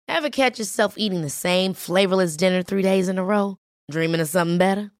Ever catch yourself eating the same flavorless dinner 3 days in a row? Dreaming of something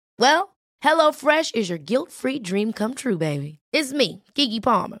better? Well, HelloFresh is your guilt-free dream come true, baby. It's me, Keke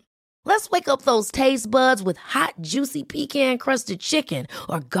Palmer. Let's wake up those taste buds with hot, juicy pecan-crusted chicken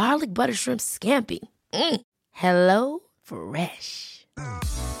or garlic butter shrimp scampi. Hello Fresh.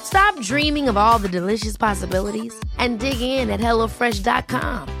 Stop dreaming of all the delicious possibilities and dig in at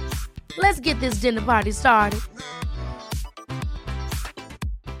HelloFresh.com. Let's get this dinner party started.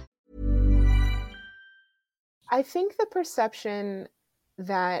 I think the perception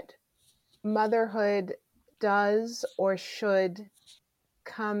that motherhood does or should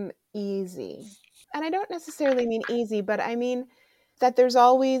come easy, and I don't necessarily mean easy, but I mean that there's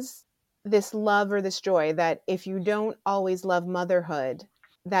always this love or this joy that if you don't always love motherhood,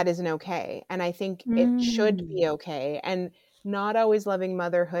 that isn't okay. And I think it should be okay. And not always loving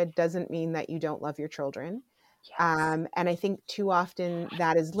motherhood doesn't mean that you don't love your children. Yes. And I think too often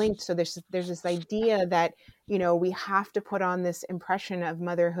that is linked. So there's this idea that, we have to put on this impression of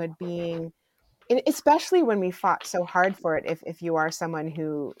motherhood being, and especially when we fought so hard for it. If you are someone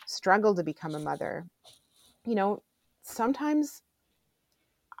who struggled to become a mother, sometimes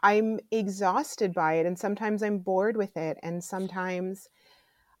I'm exhausted by it, and sometimes I'm bored with it. And sometimes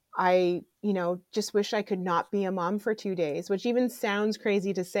I, just wish I could not be a mom for 2 days, which even sounds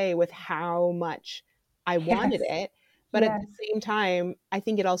crazy to say with how much I wanted it. But at the same time, I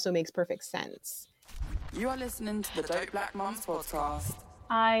think it also makes perfect sense. You are listening to the Dope Black Mums podcast.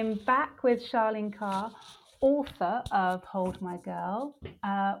 I'm back with Charlene Carr, author of Hold My Girl.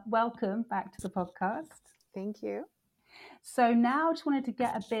 Welcome back to the podcast. Thank you. So now I just wanted to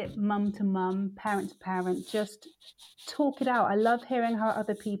get a bit mum to mum, parent to parent, just talk it out. I love hearing how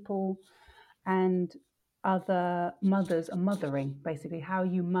other people and other mothers are mothering, basically. How are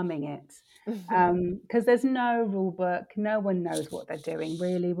you mumming it? Because there's no rule book. No one knows what they're doing,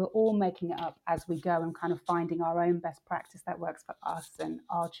 really. We're all making it up as we go and kind of finding our own best practice that works for us and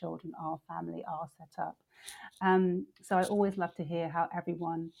our children, our family, our setup. So I always love to hear how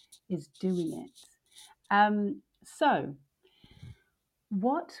everyone is doing it. So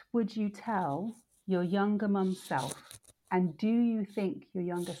what would you tell your younger mum self? And do you think your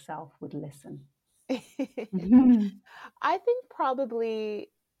younger self would listen? I think probably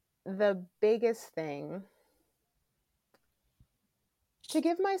the biggest thing to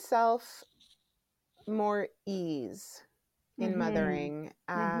give myself more ease in mothering.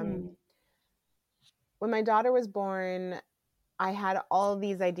 When my daughter was born, I had all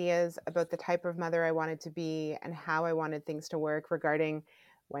these ideas about the type of mother I wanted to be and how I wanted things to work regarding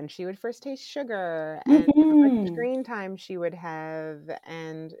when she would first taste sugar and how much screen time she would have,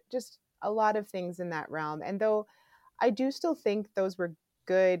 and just a lot of things in that realm. And though I do still think those were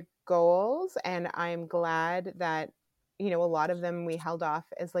good goals, and I'm glad that, a lot of them we held off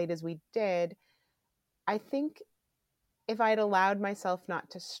as late as we did, I think if I'd allowed myself not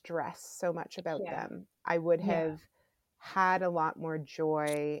to stress so much about them, I would have had a lot more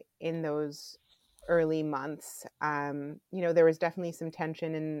joy in those early months. There was definitely some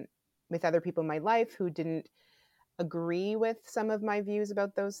tension with other people in my life who didn't agree with some of my views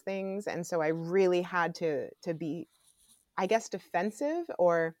about those things. And so I really had to be, I guess, defensive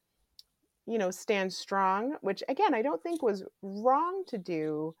or, stand strong, which again, I don't think was wrong to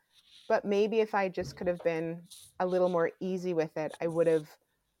do, but maybe if I just could have been a little more easy with it, I would have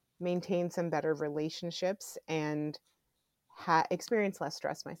maintained some better relationships and experienced less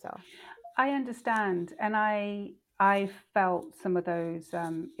stress myself. I understand. And I felt some of those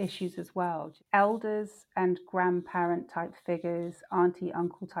issues as well. Elders and grandparent type figures, auntie,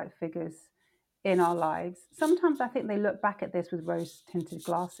 uncle type figures in our lives. Sometimes I think they look back at this with rose tinted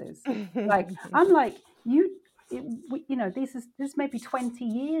glasses. I'm like, this may be 20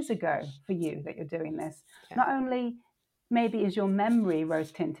 years ago for you that you're doing this. Yeah. Not only maybe is your memory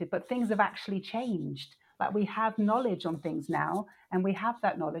rose tinted, but things have actually changed. Like we have knowledge on things now, and we have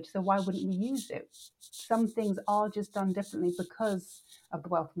that knowledge. So why wouldn't we use it? Some things are just done differently because of the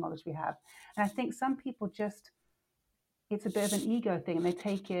wealth of knowledge we have. And I think some people it's a bit of an ego thing, and they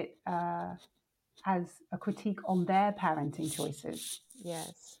take it as a critique on their parenting choices.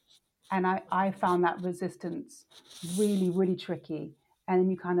 Yes. And I found that resistance really, really tricky. And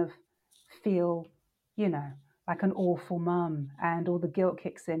then you kind of feel, like an awful mum, and all the guilt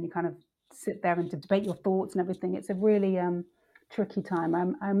kicks in. You kind of sit there and debate your thoughts and everything. It's a really tricky time.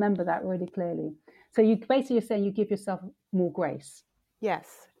 I remember that really clearly. So you basically are saying you give yourself more grace. Yes,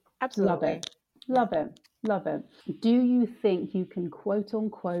 absolutely. Love it. Do you think you can, quote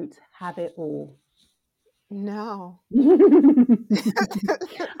unquote, have it all? No. I'm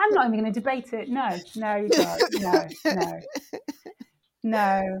not even going to debate it. No, you can't. No.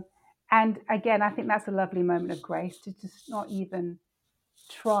 No. And again, I think that's a lovely moment of grace to just not even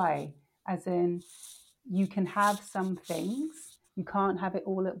try, as in, you can have some things, you can't have it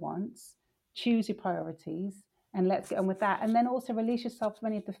all at once. Choose your priorities and let's get on with that. And then also release yourself from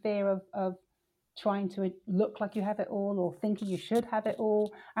any of the fear of trying to look like you have it all or thinking you should have it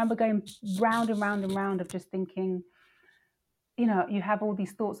all. And we're going round and round and round of just thinking, you have all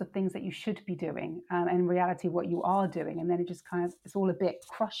these thoughts of things that you should be doing, and in reality, what you are doing. And then it just it's all a bit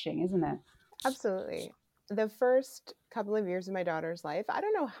crushing, isn't it? Absolutely. The first couple of years of my daughter's life, I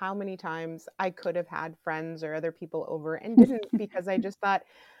don't know how many times I could have had friends or other people over and didn't, because I just thought,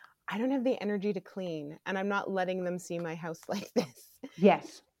 I don't have the energy to clean and I'm not letting them see my house like this.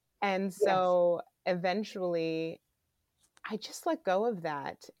 Yes. And so eventually I just let go of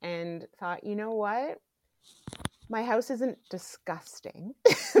that and thought, you know what? My house isn't disgusting.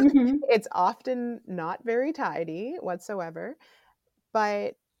 Mm-hmm. It's often not very tidy whatsoever.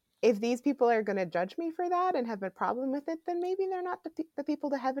 But if these people are going to judge me for that and have a problem with it, then maybe they're not the people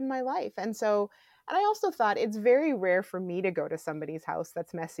to have in my life. And I also thought it's very rare for me to go to somebody's house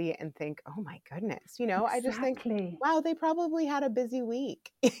that's messy and think, oh my goodness, I just think, Exactly. wow, they probably had a busy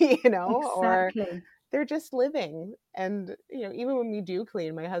week, or Exactly. they're just living. And, even when we do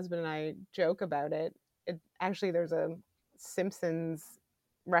clean, my husband and I joke about it. Actually, there's a Simpsons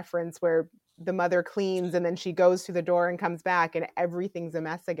reference where the mother cleans and then she goes to the door and comes back and everything's a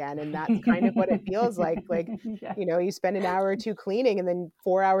mess again. And that's kind of what it feels like. Yeah. You spend an hour or two cleaning and then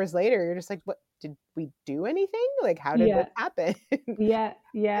 4 hours later, you're just like, what, did we do anything? Like, how did this happen? Yeah.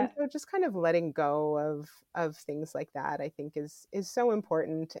 And so just kind of letting go of things like that, I think is so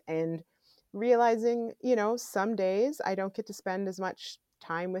important. And realizing, some days I don't get to spend as much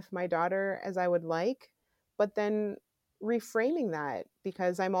time with my daughter as I would like, but then reframing that,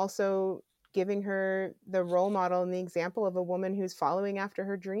 because I'm also giving her the role model and the example of a woman who's following after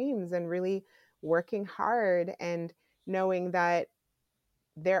her dreams and really working hard, and knowing that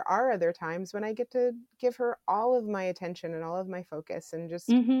there are other times when I get to give her all of my attention and all of my focus, and just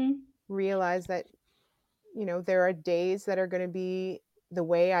Mm-hmm. realize that, there are days that are going to be the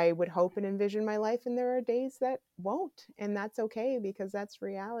way I would hope and envision my life, and there are days that won't, and that's okay, because that's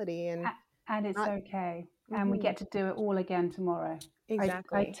reality. And it's not okay. And we get to do it all again tomorrow.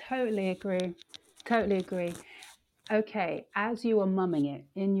 Exactly. I totally agree. Totally agree. Okay, as you are mumming it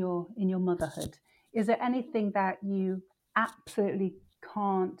in your motherhood, is there anything that you absolutely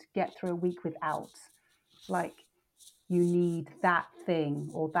can't get through a week without? Like, you need that thing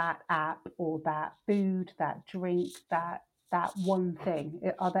or that app or that food, that drink, that one thing.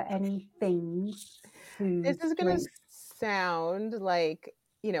 Are there any things, This foods, is going to drinks? sound like,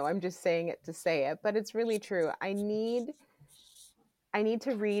 I'm just saying it to say it, but it's really true. I need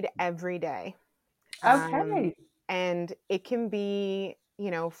to read every day. Okay. And it can be,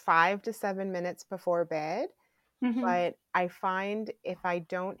 5 to 7 minutes before bed. Mm-hmm. But I find if I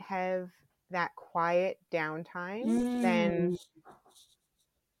don't have that quiet downtime, then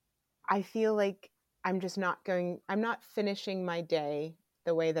I feel like I'm not finishing my day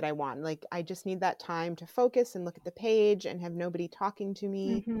the way that I want. Like, I just need that time to focus and look at the page and have nobody talking to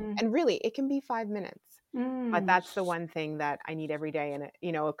me. Mm-hmm. And really, it can be 5 minutes. But Mm. that's the one thing that I need every day. And,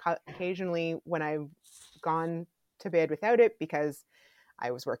 occasionally when I've gone to bed without it because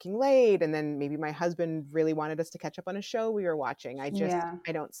I was working late, and then maybe my husband really wanted us to catch up on a show we were watching, I Yeah.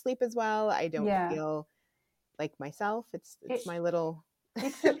 don't sleep as well. I don't Yeah. feel like myself. It's It, my little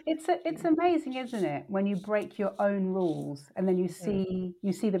it's amazing, isn't it? When you break your own rules and then you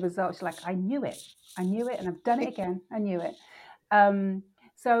Mhm. see the results, you're like, I knew it, and I've done it again. I knew it.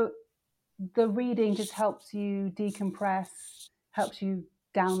 So the reading just helps you decompress, helps you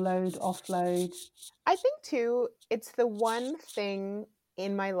download, offload. I think too, it's the one thing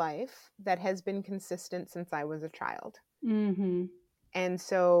in my life that has been consistent since I was a child. Mm-hmm. And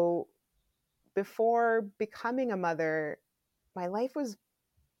so before becoming a mother, my life was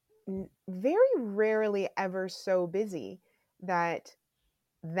very rarely ever so busy that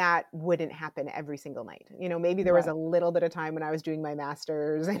wouldn't happen every single night. Maybe there was Right. a little bit of time when I was doing my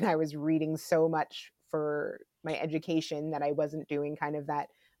master's and I was reading so much for my education that I wasn't doing kind of that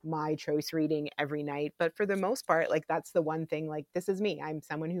my choice reading every night. But for the most part, like, that's the one thing, like, this is me. I'm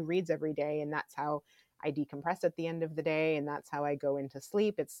someone who reads every day, and that's how I decompress at the end of the day, and that's how I go into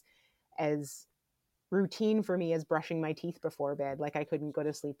sleep. It's as routine for me as brushing my teeth before bed. Like, I couldn't go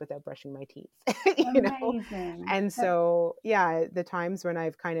to sleep without brushing my teeth, Amazing. And so, yeah, the times when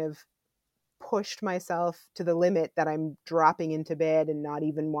I've kind of pushed myself to the limit that I'm dropping into bed and not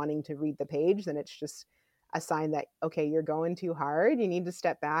even wanting to read the page, then it's just a sign that, okay, you're going too hard. You need to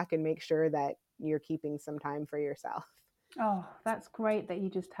step back and make sure that you're keeping some time for yourself. Oh, that's great that you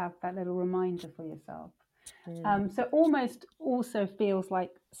just have that little reminder for yourself. Mm. So almost also feels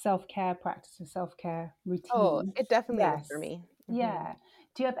like self-care practice, a self-care Oh, routine. it definitely is for Yes. me. Hmm. Yeah.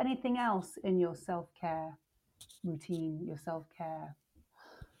 Do you have anything else in your self-care routine, your self-care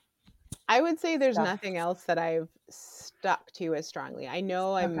I would say there's stuff? nothing else that I've stuck to as strongly. I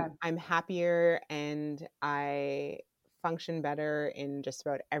know I'm Okay. I'm happier and I function better in just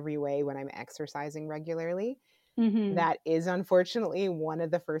about every way when I'm exercising regularly. Mm-hmm. That is unfortunately one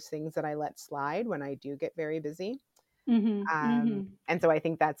of the first things that I let slide when I do get very busy. Mm-hmm. Um, Mm-hmm. and so I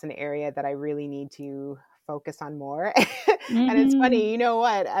think that's an area that I really need to focus on more. And it's Mm-hmm. funny, you know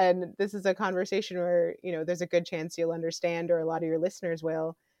what? And this is a conversation where, there's a good chance you'll understand, or a lot of your listeners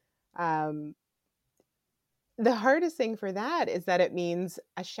will. Um, the hardest thing for that is that it means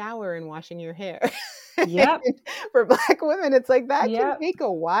a shower and washing your hair. Yep. For Black women, it's like that can Yep. take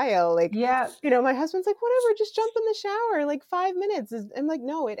a while. Like, Yep. my husband's like, whatever, just jump in the shower, like 5 minutes. I'm like,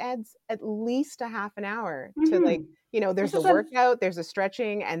 no, it adds at least a half an hour to, like, Mm-hmm. there's This the is a workout, there's the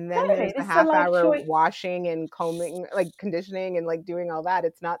stretching, and then totally. there's the This is a half life hour choice. washing and combing, like conditioning and like doing all that.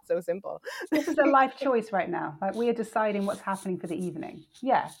 It's not so simple. This is a life choice right now. Like we are deciding what's happening for the evening.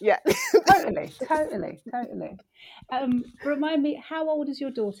 Yeah. Yeah. Totally. Totally. Totally. Remind me, how old is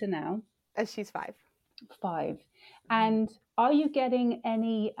your daughter now? She's 5. 5. Mhm. And are you getting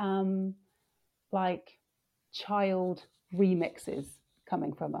any like child remixes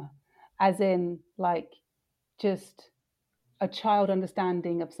coming from her? As in like just a child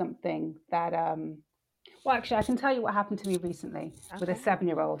understanding of something that well, actually, I can tell you what happened to me recently with a Okay.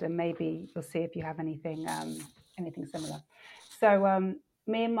 7-year-old, and maybe you'll see if you have anything similar. So,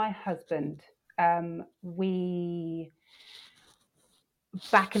 me and my husband, we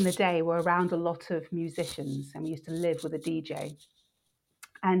back in the day were around a lot of musicians, and we used to live with a DJ.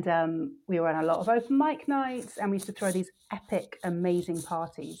 And we were on a lot of open mic nights, and we used to throw these epic, amazing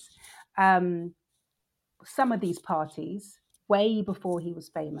parties. Um, some of these parties, way before he was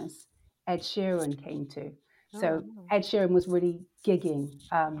famous, Ed Sheeran came to. Oh, So wow. Ed Sheeran was really gigging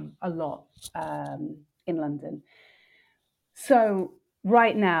a lot in London. So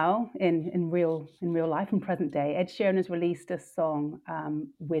right now, in real life, in present day, Ed Sheeran has released a song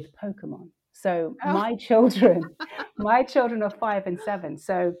with Pokemon. So Oh, my children are 5 and 7.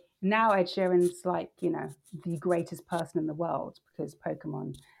 So now Ed Sheeran's like the greatest person in the world because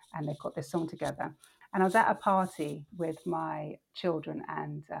Pokemon, and they've got this song together. And I was at a party with my children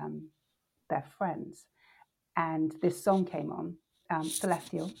and their friends, and this song came on,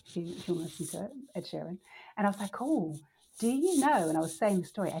 Celestial, if you want to listen to it, Ed Sheeran. And I was like, oh, do you know? And I was saying the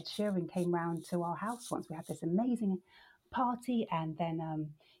story. Ed Sheeran came round to our house once. We had this amazing party, and then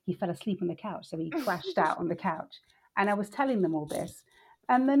he fell asleep on the couch. So he crashed out on the couch. And I was telling them all this.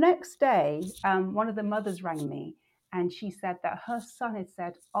 And the next day, one of the mothers rang me, and she said that her son had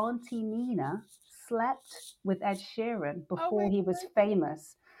said Auntie Nina slept with Ed Sheeran oh before my he was God.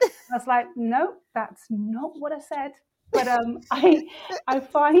 famous. I was like, no, that's not what I said. But I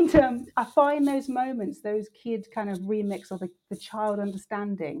find those moments, those kids kind of remix or the child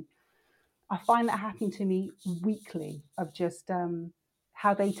understanding. I find that happening to me weekly of just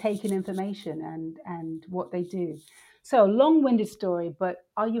how they take in information and what they do. So long-winded story, but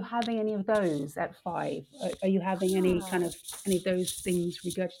are you having any of those at 5? Are you having Ah, any of those things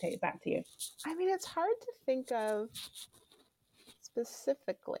regurgitated back to you? I mean, it's hard to think of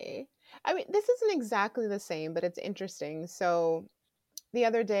specifically. I mean, this isn't exactly the same, but it's interesting. So the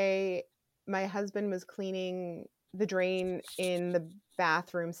other day, my husband was cleaning the drain in the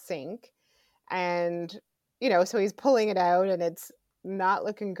bathroom sink. And, so he's pulling it out and it's not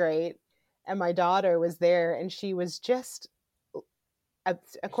looking great. And my daughter was there and she was just,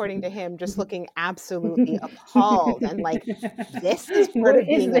 according to him, just looking absolutely appalled and like, this is part What of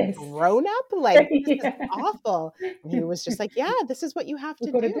is being a this? grown up? Like, this is Yeah. awful. And he was just like, yeah, this is what you have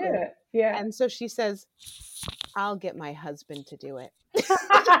We've to got to do do. it. Yeah. And so she says, I'll get my husband to do it.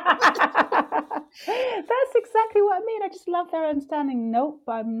 That's exactly what I mean. I just love their understanding. Nope,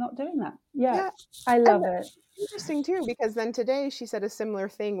 I'm not doing that. Yeah, Yeah. I And love it. that's interesting too, because then today she said a similar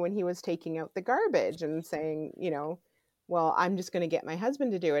thing when he was taking out the garbage and saying, well, I'm just going to get my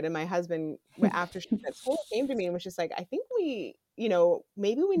husband to do it. And my husband, after she said school, came to me and was just like, I think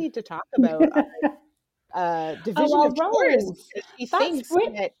maybe we need to talk about Oh, division our of chores, roles. because she That's thinks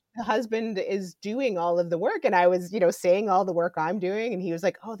brilliant. that the husband is doing all of the work. And I was, saying all the work I'm doing. And he was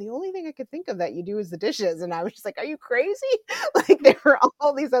like, oh, the only thing I could think of that you do is the dishes. And I was just like, are you crazy? Like there are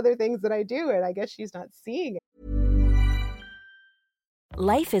all these other things that I do. And I guess she's not seeing it.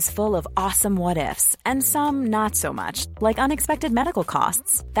 Life is full of awesome what ifs, and some not so much, like unexpected medical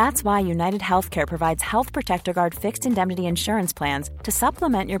costs. That's why United Healthcare provides Health Protector Guard fixed indemnity insurance plans to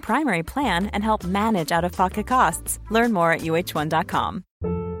supplement your primary plan and help manage out-of-pocket costs. Learn more at uh1.com.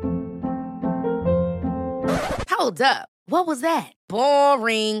 Hold up. What was that?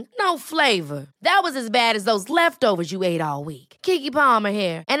 Boring. No flavor. That was as bad as those leftovers you ate all week. Keke Palmer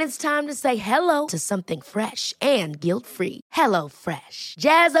here, and it's time to say hello to something fresh and guilt-free. Hello Fresh.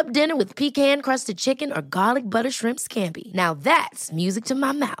 Jazz up dinner with pecan-crusted chicken or garlic butter shrimp scampi. Now that's music to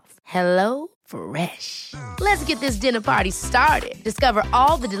my mouth. Hello Fresh. Let's get this dinner party started. Discover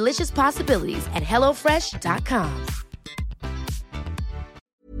all the delicious possibilities at hellofresh.com.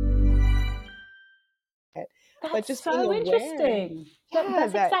 That's But just so being aware. interesting.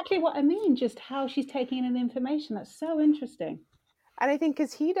 That's that- exactly what I mean, just how she's taking in the information. That's so interesting. And I think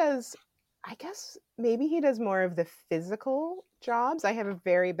because he does, I guess maybe he does more of the physical jobs. I have a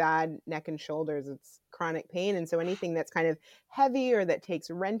very bad neck and shoulders. It's chronic pain. And so anything that's kind of heavy or that takes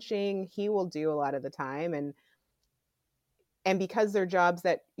wrenching, he will do a lot of the time. And because they're jobs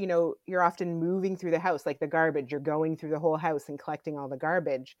that, you know, you're often moving through the house, like the garbage, you're going through the whole house and collecting all the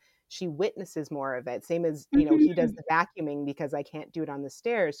garbage. She witnesses more of it. Same as, you know, he does the vacuuming because I can't do it on the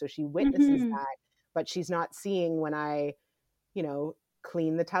stairs. So she witnesses that, but she's not seeing when I, you know,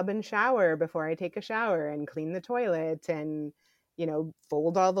 clean the tub and shower before I take a shower and clean the toilet and, you know,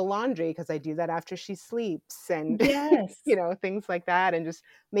 fold all the laundry because I do that after she sleeps and, Yes. you know, things like that. And just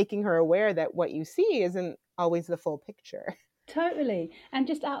making her aware that what you see isn't always the full picture. Totally. And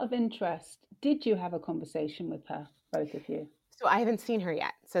just out of interest, did you have a conversation with her, both of you? So I haven't seen her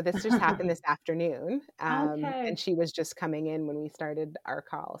yet. So this just happened this afternoon. Okay. And she was just coming in when we started our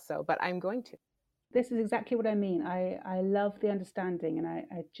call. So, but I'm going to. This is exactly what I mean. I love the understanding, and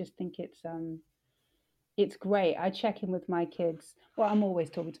I just think it's great. I check in with my kids. Well, I'm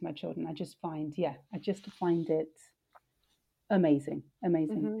always talking to my children. I just find it amazing.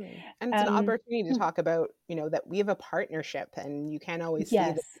 Mm-hmm. And it's an opportunity to talk about, you know, that we have a partnership and you can't always see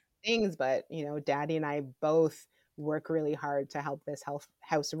the things, but, you know, Daddy and I both work really hard to help this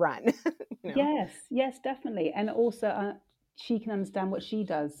house run. You know? Yes, definitely. And also she can understand what she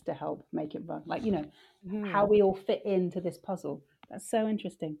does to help make it run. Like, you know, how we all fit into this puzzle. That's so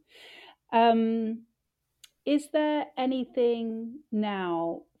interesting. Is there anything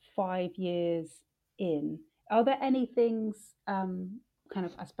now, 5 years in, are there any things kind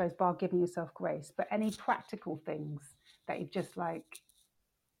of, I suppose, bar giving yourself grace, but any practical things that you've just like,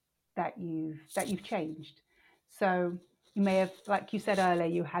 that you've changed? So you may have, like you said earlier,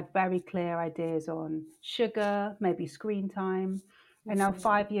 you had very clear ideas on sugar, maybe screen time, and now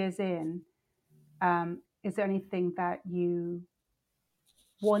 5 years in, is there anything that you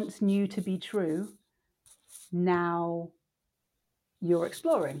once knew to be true, now you're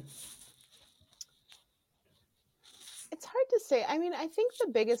exploring? It's hard to say. I mean, I think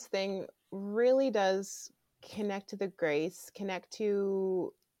the biggest thing really does connect to the grace, connect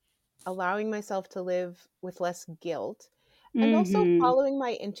to allowing myself to live with less guilt, and also following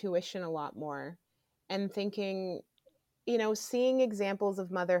my intuition a lot more and thinking, you know, seeing examples of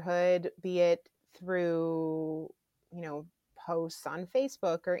motherhood, be it through, you know, posts on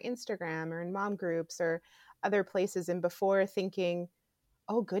Facebook or Instagram or in mom groups or other places, and before thinking,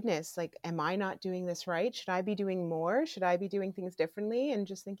 oh goodness, like, am I not doing this right? Should I be doing more? Should I be doing things differently? And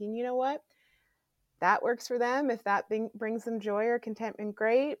just thinking, you know what, that works for them. If that brings them joy or contentment,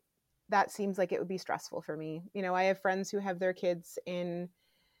 great. That seems like it would be stressful for me. You know, I have friends who have their kids in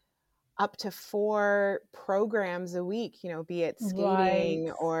up to 4 programs a week, you know, be it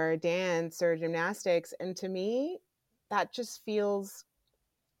skating or dance or gymnastics. And to me, that just feels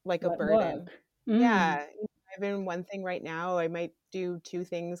like a burden. Yeah. I'm in one thing right now. I might do 2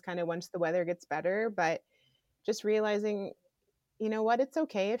 things kind of once the weather gets better, but just realizing, you know what, it's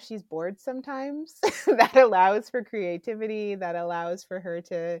okay if she's bored sometimes. That allows for creativity, that allows for her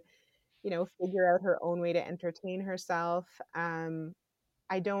to, you know, figure out her own way to entertain herself.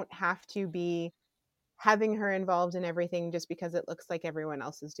 I don't have to be having her involved in everything just because it looks like everyone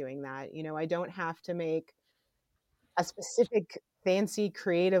else is doing that. You know, I don't have to make a specific fancy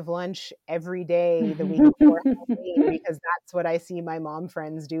creative lunch every day the week before Halloween because that's what I see my mom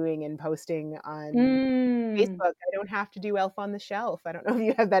friends doing and posting on Facebook. I don't have to do Elf on the Shelf. I don't know if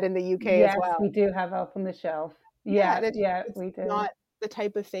you have that in the UK as well. Yes, we do have Elf on the Shelf. We do. Not the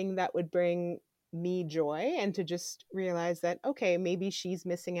type of thing that would bring me joy, and to just realize that, okay, maybe she's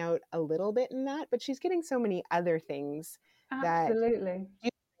missing out a little bit in that, but she's getting so many other things that do bring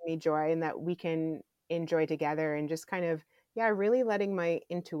me joy and that we can enjoy together, and just kind of, really letting my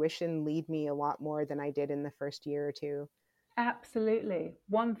intuition lead me a lot more than I did in the first year or two. Absolutely.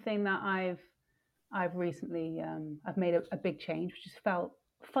 One thing that I've recently I've made a big change, which has felt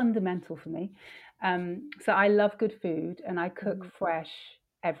fundamental for me. So I love good food, and I cook Mhm. fresh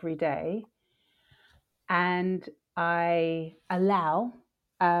every day, and I allow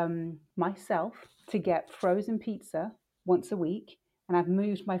myself to get frozen pizza once a week, and I've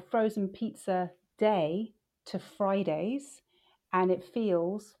moved my frozen pizza day to Fridays, and it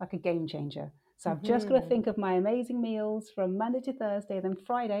feels like a game changer. So I've just got to Mhm. think of my amazing meals from Monday to Thursday, then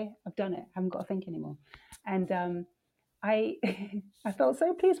Friday I've done it. I haven't got to think anymore, and I I felt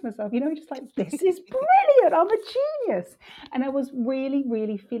so pleased with myself, just like this is brilliant. I'm a genius. And I was really,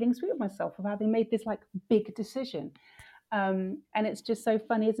 really feeling sweet with myself for having made this like big decision. And it's just so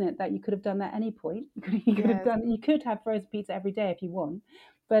funny, isn't it, that you could have done that at any point. Yes. You could have frozen pizza every day if you want.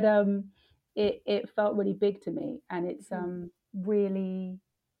 But it felt really big to me, and it's Mhm. really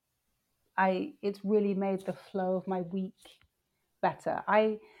it's really made the flow of my week better.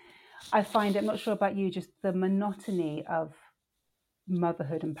 I find it, I'm not sure about you, just the monotony of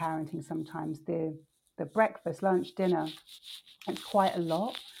motherhood and parenting sometimes, the breakfast, lunch, dinner, it's quite a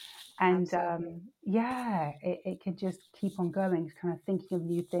lot. And Absolutely. yeah, it can just keep on going, kind of thinking of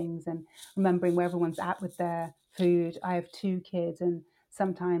new things and remembering where everyone's at with their food. I have two kids, and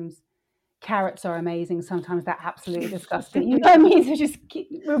sometimes carrots are amazing, sometimes they're absolutely disgusting. You know what I mean? So just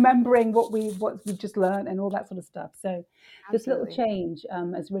keep remembering what we've just learned and all that sort of stuff. So this little Absolutely. change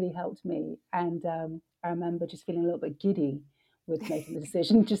has really helped me, and I remember just feeling a little bit giddy with making the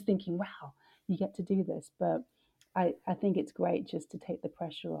decision, just thinking, "Wow, you get to do this." But I think it's great just to take the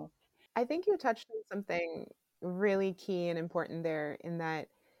pressure off. I think you touched on something really key and important there in that,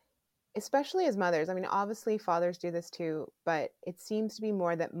 especially as mothers, I mean, obviously fathers do this too, but it seems to be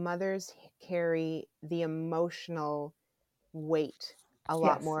more that mothers carry the emotional weight a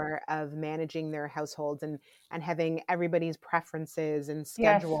lot Yes, more of managing their households and having everybody's preferences and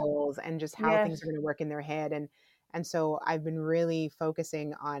yes, schedules and just how yes. things are going to work in their head. And so I've been really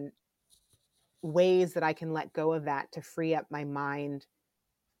focusing on ways that I can let go of that to free up my mind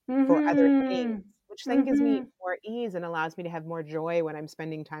for other things, Mhm. which then gives me Mhm. more ease and allows me to have more joy when I'm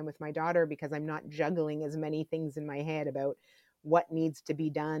spending time with my daughter, because I'm not juggling as many things in my head about what needs to be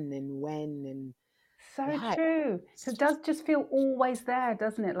done and when. And So yeah, true. it's Because it just does just feel always there,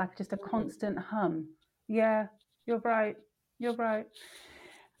 doesn't it? Like just a mm. constant hum. Yeah, you're right. You're right.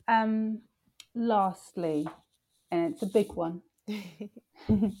 Um, lastly, and it's a big one.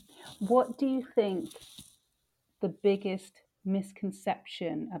 What do you think the biggest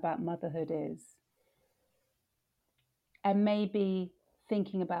misconception about motherhood is? And maybe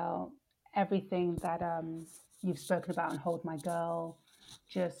thinking about everything that you've spoken about and Hold My Girl,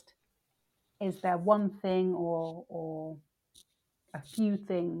 just is there one thing or a few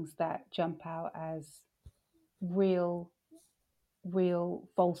things that jump out as real real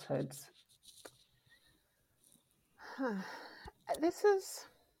falsehoods? Huh. This is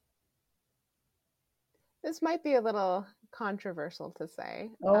this might be a little controversial to say,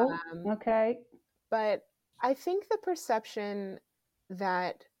 Oh, okay. but I think the perception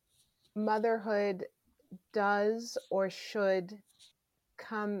that motherhood does or should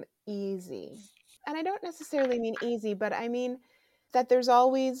come easy. And I don't necessarily mean easy, but I mean that there's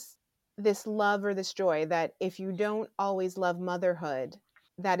always this love or this joy that if you don't always love motherhood,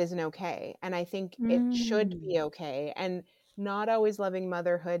 that isn't okay. And I think it should Mm, be okay. And not always loving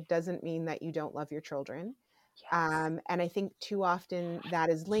motherhood doesn't mean that you don't love your children. yes. And I think too often that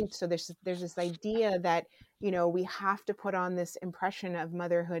is linked. So there's this idea that, we have to put on this impression of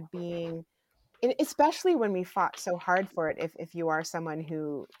motherhood being, and especially when we fought so hard for it, if you are someone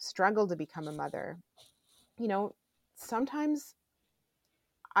who struggled to become a mother, you know sometimes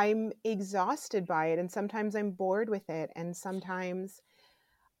I'm exhausted by it, and sometimes I'm bored with it, and sometimes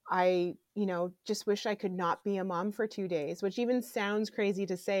I just wish I could not be a mom for 2 days, which even sounds crazy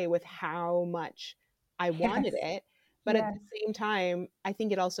to say with how much I wanted Yes. it. But at Yes. the same time, I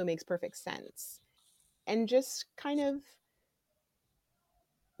think it also makes perfect sense, and just kind of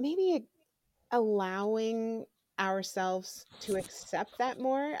maybe allowing ourselves to accept that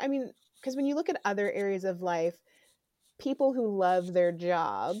more. I mean, because when you look at other areas of life, people who love their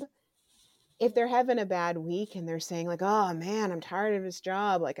job, if they're having a bad week and they're saying, like, oh man, I'm tired of this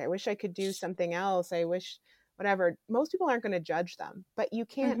job, like I wish I could do something else, I wish whatever, most people aren't going to judge them. But you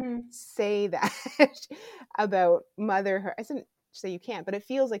can't Hmm. say that about motherhood. I shouldn't say you can't, but it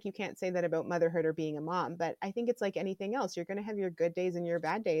feels like you can't say that about motherhood or being a mom. But I think it's like anything else, you're going to have your good days and your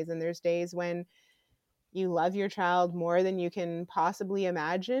bad days, and there's days when you love your child more than you can possibly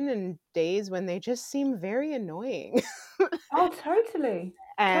imagine, and days when they just seem very annoying. Oh, totally.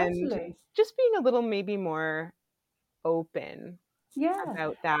 And Totally. just being a little maybe more, open Yeah.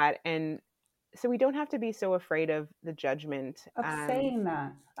 about that. And so we don't have to be so afraid of the judgment. Of saying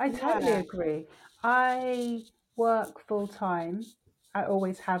that. I totally agree. I work full time. I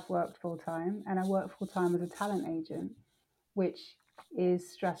always have worked full time, and I work full time as a talent agent, which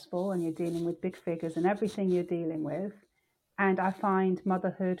is stressful, and you're dealing with big figures and everything you're dealing with. And I find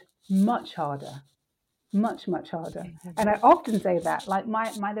motherhood much harder, much harder. And I often say that, like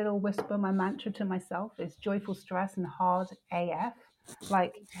my little whisper, my mantra to myself is joyful stress and hard AF.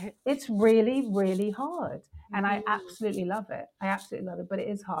 Like, it's really, really hard. And I absolutely love it. But it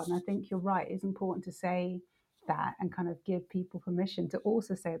is hard. And I think you're right. It's important to say that and kind of give people permission to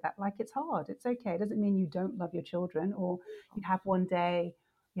also say that, like, it's hard. It's okay. It doesn't mean you don't love your children, or you have one day,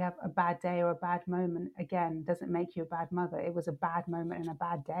 you have a bad day or a bad moment. Again, doesn't make you a bad mother. It was a bad moment and a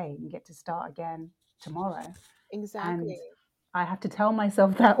bad day. You get to start again tomorrow. Exactly. And I have to tell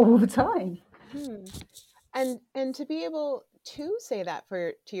myself that all the time. And to be able to say that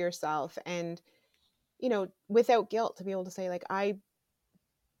to yourself, and without guilt, to be able to say, like, I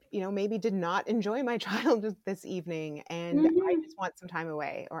maybe did not enjoy my child this evening, and I just want some time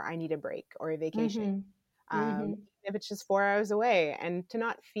away, or I need a break or a vacation. If it's just 4 hours away, and to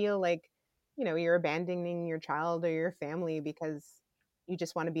not feel like you're abandoning your child or your family because you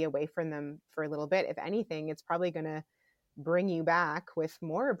just want to be away from them for a little bit. If anything, it's probably going to bring you back with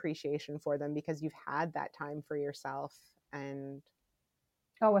more appreciation for them because you've had that time for yourself. And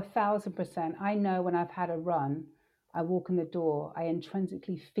 1,000%. I know when I've had a run, I walk in the door, I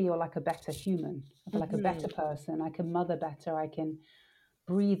intrinsically feel like a better human. I feel like a better person. I can mother better. I can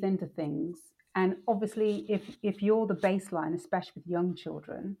breathe into things. And obviously, if you're the baseline, especially with young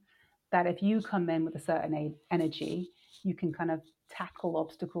children, that if you come in with a certain energy, you can kind of tackle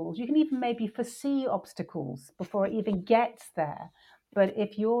obstacles. You can even maybe foresee obstacles before it even gets there. But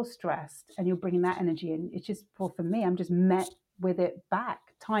if you're stressed and you're bringing that energy in, it's just, for me, I'm just met with it back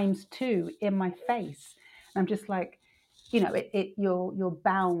 ×2 in my face. And I'm just like, you're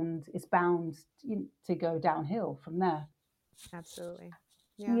bound to go downhill from there. Absolutely.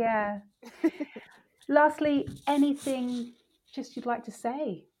 Yeah. Lastly, anything just you'd like to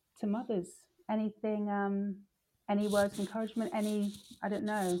say to mothers? Anything, any words of encouragement, any, I don't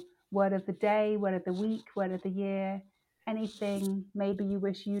know, word of the day, word of the week, word of the year, anything maybe you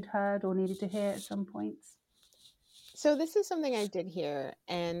wish you'd heard or needed to hear at some points? So this is something I did hear,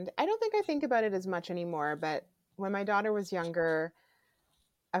 and I don't think I think about it as much anymore, but when my daughter was younger,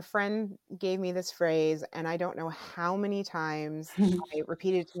 a friend gave me this phrase, and I don't know how many times I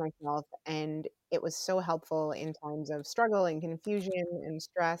repeated it to myself, and it was so helpful in times of struggle and confusion and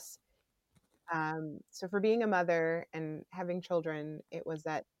stress. So for being a mother and having children, it was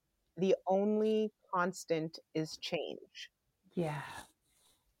that the only constant is change. Yeah.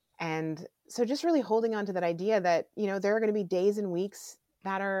 And so just really holding on to that idea that, there are going to be days and weeks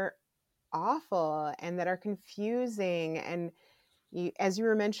that are awful and that are confusing. And as you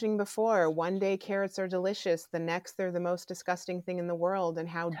were mentioning before, one day carrots are delicious, the next they're the most disgusting thing in the world. And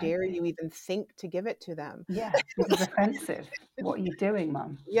how dare you even think to give it to them? Yeah, this is offensive. What are you doing,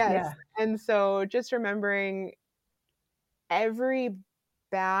 Mom? Yes. Yeah. And so just remembering every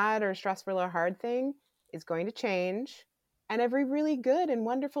bad or stressful or hard thing is going to change. And every really good and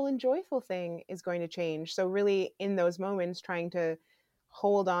wonderful and joyful thing is going to change. So really in those moments, trying to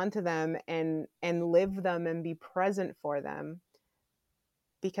hold on to them and live them and be present for them,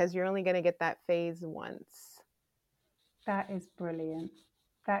 because you're only going to get that phase once. That is brilliant.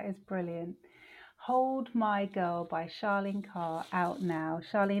 That is brilliant. Hold My Girl by Charlene Carr, out now.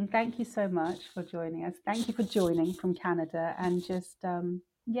 Charlene, thank you so much for joining us. Thank you for joining from Canada. And just,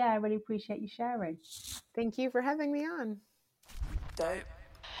 I really appreciate you sharing. Thank you for having me on. Dope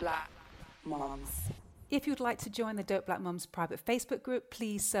Black Mums. If you'd like to join the Dope Black Mums private Facebook group,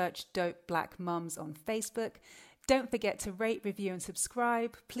 please search Dope Black Mums on Facebook. Don't forget to rate, review and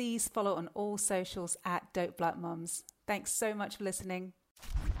subscribe. Please follow on all socials at Dope Black Mums. Thanks so much for listening.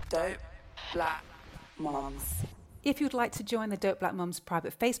 Dope Black Mums. If you'd like to join the Dope Black Mums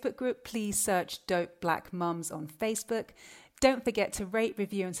private Facebook group, please search Dope Black Mums on Facebook. Don't forget to rate,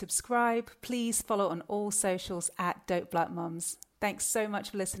 review and subscribe. Please follow on all socials at Dope Black Mums. Thanks so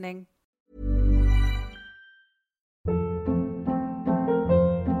much for listening.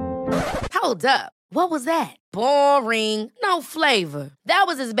 Hold up. What was that? Boring. No flavor. That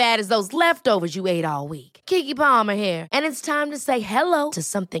was as bad as those leftovers you ate all week. Keke Palmer here, and it's time to say hello to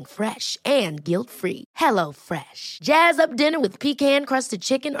something fresh and guilt-free. Hello Fresh. Jazz up dinner with pecan-crusted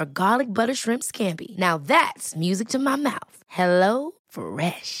chicken or garlic butter shrimp scampi. Now that's music to my mouth. Hello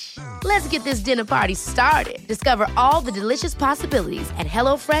Fresh. Let's get this dinner party started. Discover all the delicious possibilities at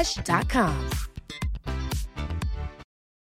HelloFresh.com.